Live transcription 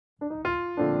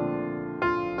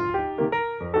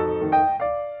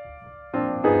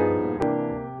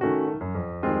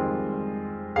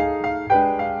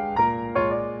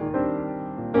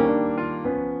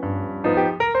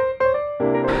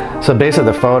So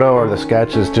basically the photo or the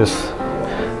sketch is just,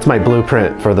 it's my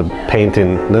blueprint for the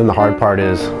painting. And then the hard part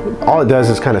is, all it does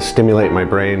is kind of stimulate my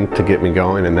brain to get me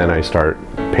going, and then I start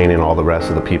painting all the rest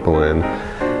of the people in.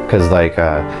 Because like,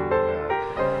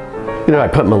 you know, I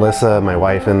put Melissa, my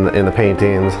wife, in the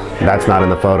paintings. That's not in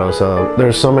the photo, so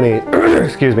there's so many,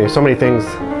 excuse me, so many things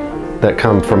that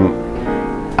come from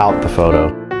out the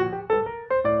photo.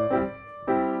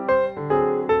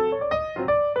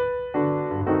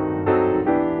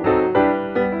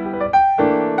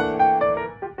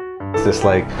 It's just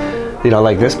like, you know,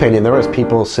 like this painting, there was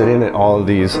people sitting at all of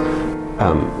these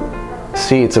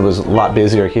seats. It was a lot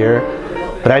busier here,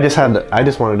 but I just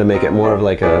wanted to make it more of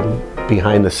like a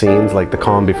behind the scenes, like the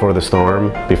calm before the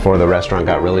storm, before the restaurant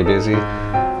got really busy.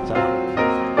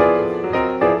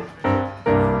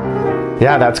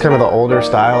 Yeah, that's kind of the older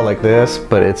style like this,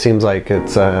 but it seems like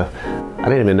it's, I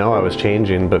didn't even know I was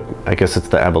changing, but I guess it's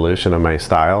the evolution of my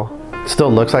style. It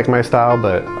still looks like my style,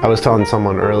 but I was telling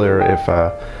someone earlier if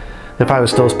I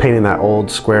was still painting that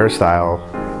old square style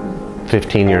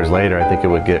 15 years later, I think it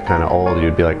would get kind of old.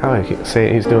 You'd be like, oh,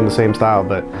 he's doing the same style,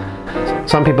 but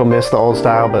some people miss the old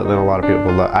style, but then a lot of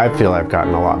people, I feel I've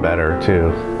gotten a lot better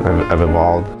too. I've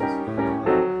evolved.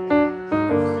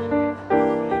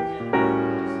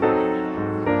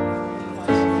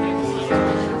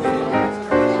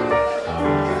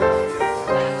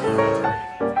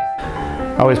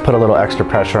 I always put a little extra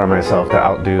pressure on myself to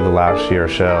outdo the last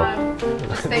year's show.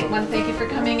 Thank you for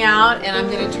coming out, and I'm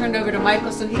going to turn it over to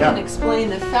Michael so he can explain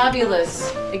the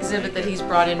fabulous exhibit that he's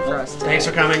brought in for us today. Thanks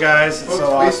for coming, guys. It's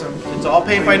so awesome. It's all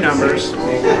paint by numbers.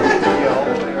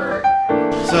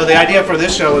 So the idea for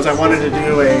this show was I wanted to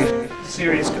do a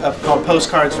series called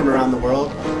Postcards from Around the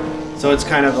World. So it's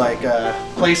kind of like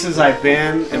places I've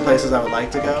been and places I would like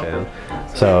to go.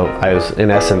 So I was, in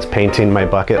essence, painting my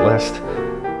bucket list,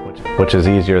 which is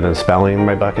easier than spelling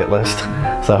my bucket list.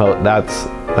 So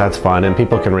that's fun, and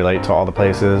people can relate to all the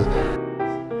places.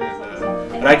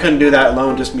 But I couldn't do that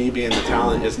alone. Just me being the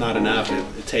talent is not enough.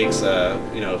 It takes,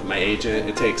 you know, my agent.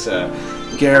 It takes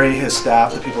Gary, his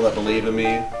staff, the people that believe in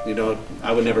me. You know,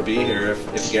 I would never be here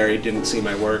if Gary didn't see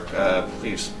my work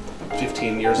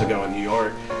 15 years ago in New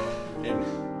York.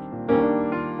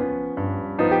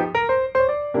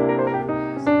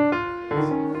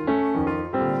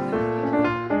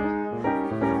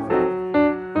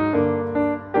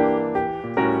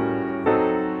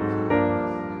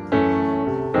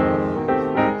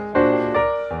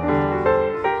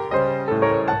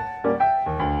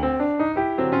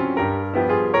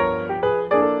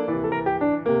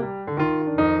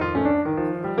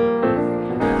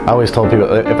 I always told people,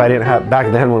 if I didn't have,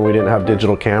 back then when we didn't have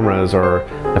digital cameras, or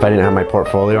if I didn't have my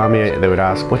portfolio on me, they would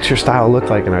ask, what's your style look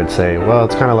like? And I'd say, well,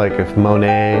 it's kind of like if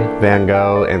Monet, Van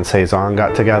Gogh, and Cezanne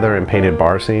got together and painted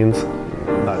bar scenes.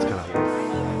 That's kind of